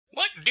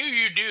do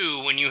you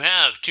do when you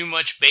have too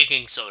much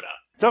baking soda?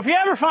 So if you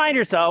ever find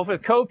yourself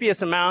with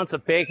copious amounts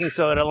of baking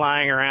soda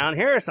lying around,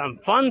 here are some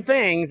fun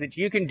things that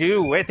you can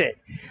do with it.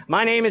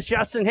 My name is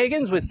Justin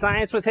Higgins with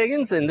Science with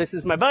Higgins, and this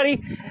is my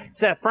buddy,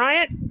 Seth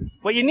Bryant.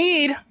 What you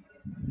need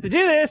to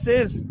do this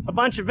is a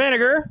bunch of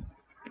vinegar,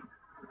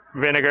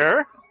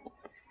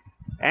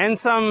 and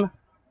some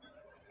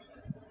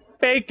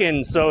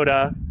baking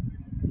soda.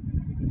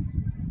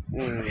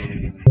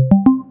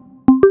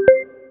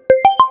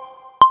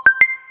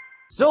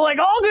 So like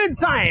all good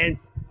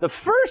science, the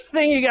first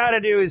thing you gotta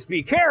do is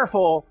be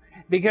careful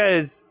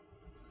because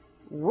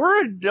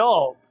we're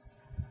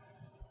adults.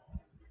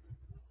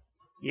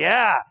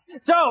 Yeah.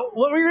 So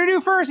what we're gonna do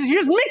first is you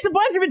just mix a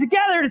bunch of it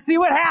together to see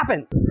what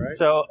happens. Right.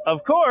 So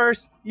of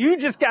course, you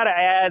just gotta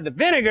add the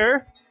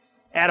vinegar,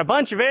 add a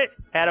bunch of it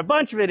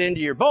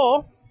into your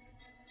bowl.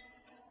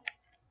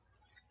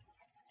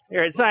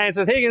 Here at Science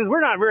with Higgins,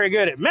 we're not very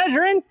good at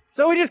measuring,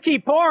 so we just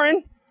keep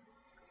pouring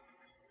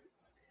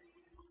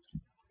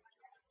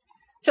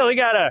till we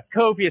got a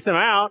copious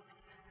amount,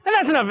 and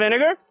that's enough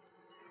vinegar.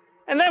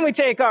 And then we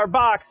take our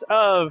box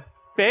of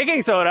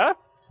baking soda,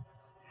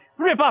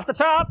 rip off the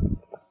top, and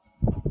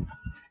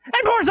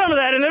pour some of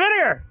that in the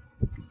vinegar.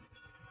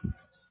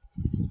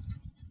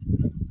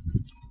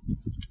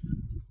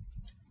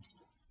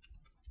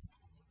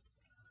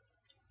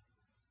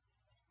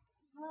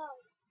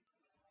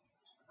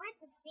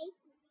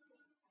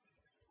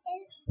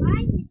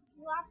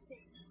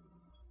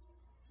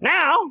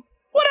 Now,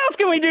 what else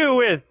can we do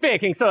with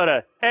baking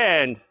soda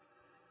and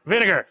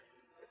vinegar?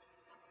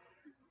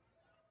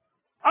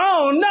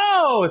 Oh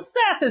no!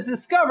 Seth has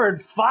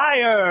discovered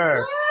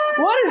fire!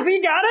 What has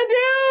he gotta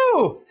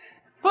do?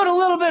 Put a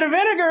little bit of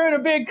vinegar in a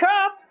big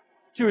cup,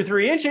 2 or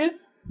 3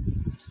 inches.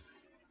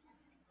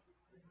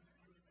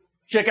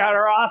 Check out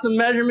our awesome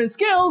measurement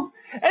skills,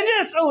 and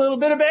just a little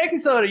bit of baking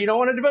soda. You don't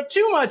want to put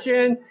too much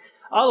in,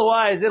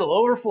 otherwise it'll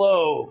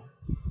overflow.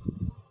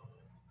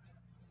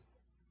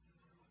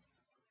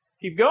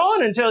 Keep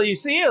going until you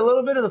see a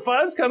little bit of the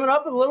fuzz coming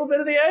up and a little bit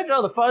of the edge.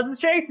 Oh, the fuzz is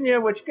chasing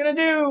you. What you gonna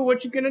do?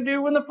 What you gonna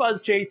do when the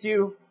fuzz chased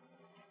you?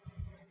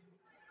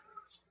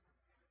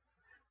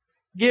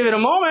 Give it a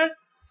moment.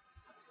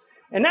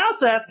 And now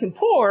Seth can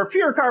pour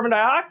pure carbon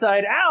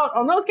dioxide out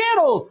on those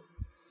candles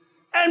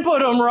and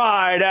put them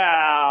right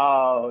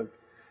out.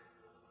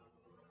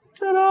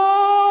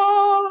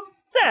 Ta-da!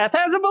 Seth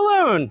has a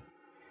balloon,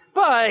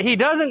 but he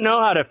doesn't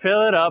know how to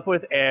fill it up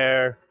with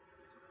air.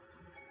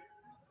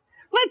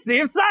 Let's see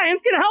if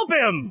science can help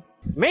him.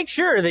 Make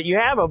sure that you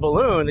have a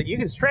balloon that you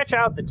can stretch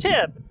out the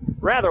tip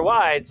rather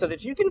wide so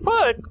that you can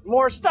put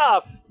more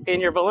stuff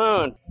in your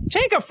balloon.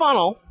 Take a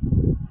funnel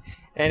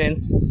and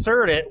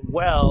insert it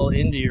well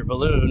into your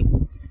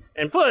balloon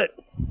and put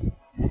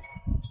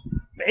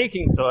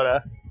baking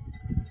soda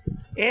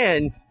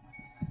in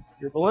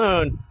your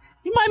balloon.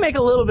 You might make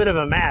a little bit of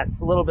a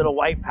mess, a little bit of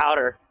white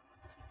powder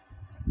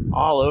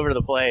all over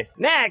the place.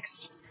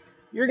 Next,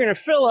 you're gonna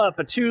fill up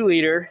a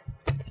 2-liter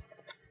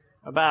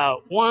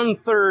about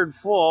 1/3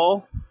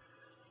 full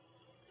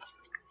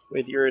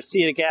with your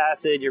acetic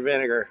acid, your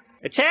vinegar.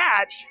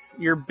 Attach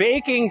your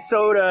baking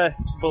soda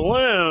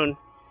balloon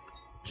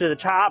to the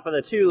top of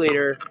the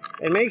 2-liter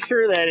and make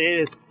sure that it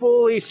is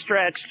fully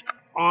stretched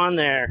on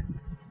there.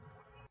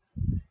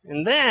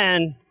 And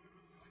then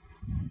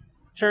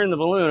turn the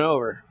balloon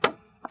over.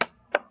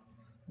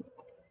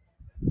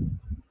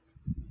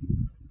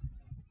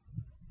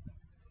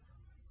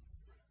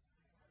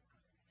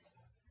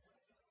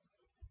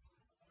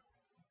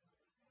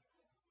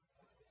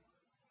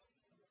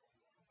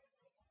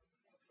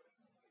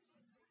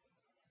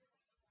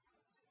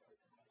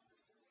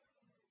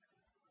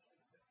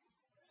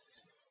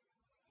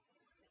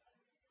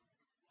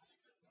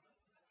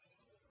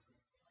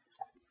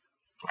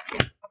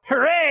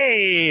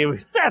 Hooray!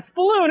 Seth's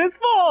balloon is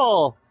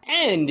full!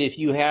 And if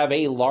you have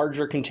a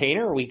larger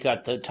container, we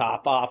cut the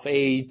top off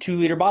a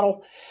 2-liter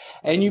bottle,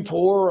 and you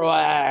pour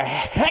a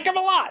heck of a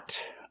lot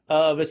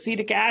of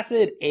acetic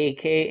acid,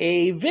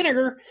 aka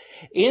vinegar,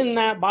 in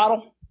that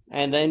bottle,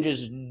 and then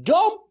just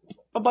dump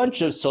a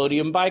bunch of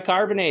sodium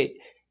bicarbonate,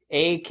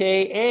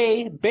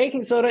 aka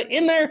baking soda,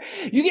 in there.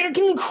 You get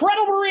an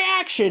incredible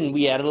reaction.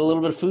 We added a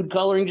little bit of food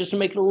coloring just to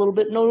make it a little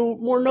bit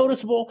more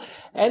noticeable,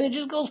 and it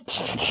just goes.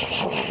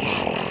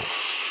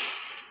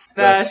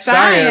 The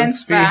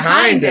science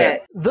behind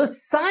it. The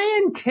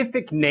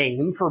scientific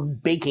name for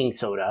baking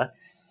soda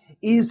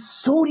is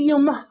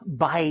sodium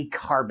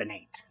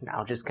bicarbonate.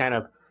 Now just kind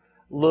of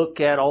look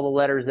at all the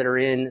letters that are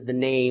in the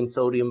name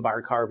sodium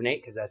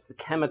bicarbonate, because that's the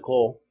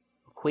chemical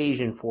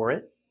equation for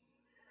it.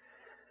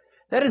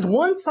 That is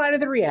one side of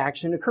the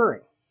reaction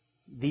occurring.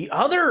 The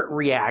other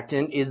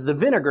reactant is the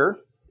vinegar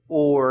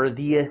or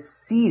the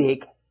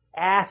acetic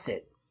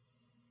acid.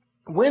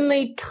 When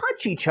they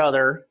touch each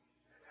other,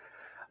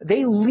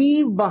 they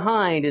leave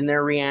behind in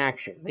their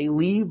reaction. They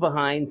leave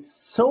behind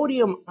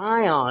sodium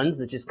ions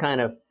that just kind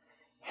of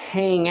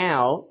hang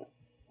out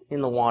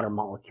in the water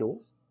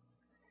molecules.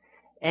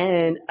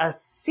 And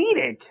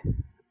acetic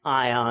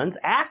ions,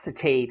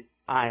 acetate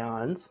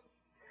ions,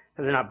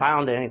 because they're not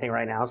bound to anything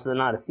right now, so they're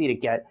not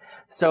acetic yet.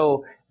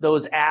 So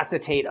those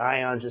acetate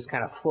ions just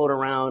kind of float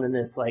around in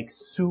this like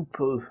soup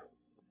of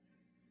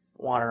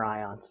water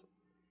ions.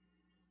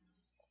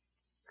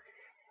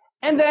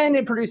 And then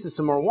it produces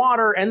some more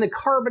water and the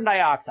carbon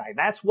dioxide.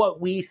 That's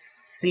what we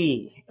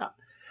see,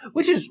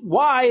 which is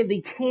why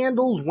the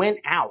candles went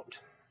out.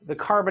 The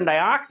carbon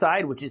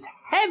dioxide, which is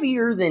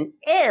heavier than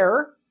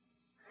air,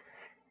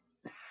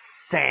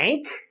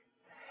 sank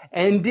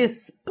and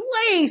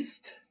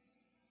displaced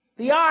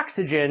the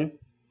oxygen,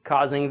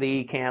 causing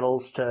the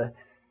candles to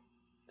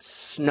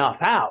snuff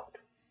out.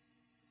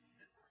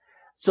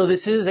 So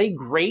this is a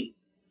great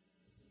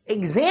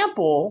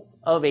example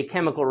of a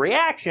chemical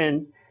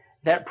reaction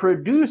that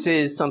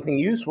produces something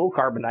useful,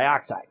 carbon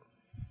dioxide,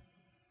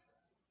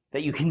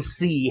 that you can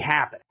see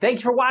happen. Thank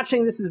you for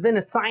watching. This has been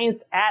a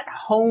Science at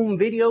Home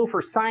video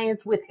for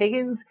Science with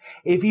Higgins.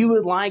 If you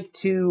would like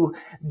to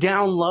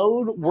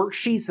download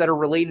worksheets that are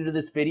related to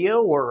this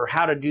video or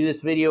how to do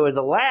this video as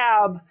a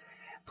lab,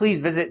 please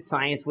visit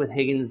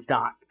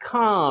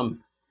sciencewithhiggins.com.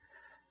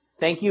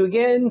 Thank you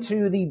again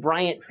to the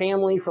Bryant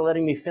family for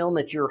letting me film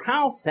at your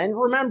house. And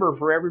remember,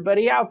 for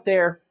everybody out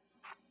there,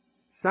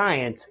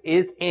 science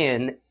is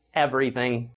in everything.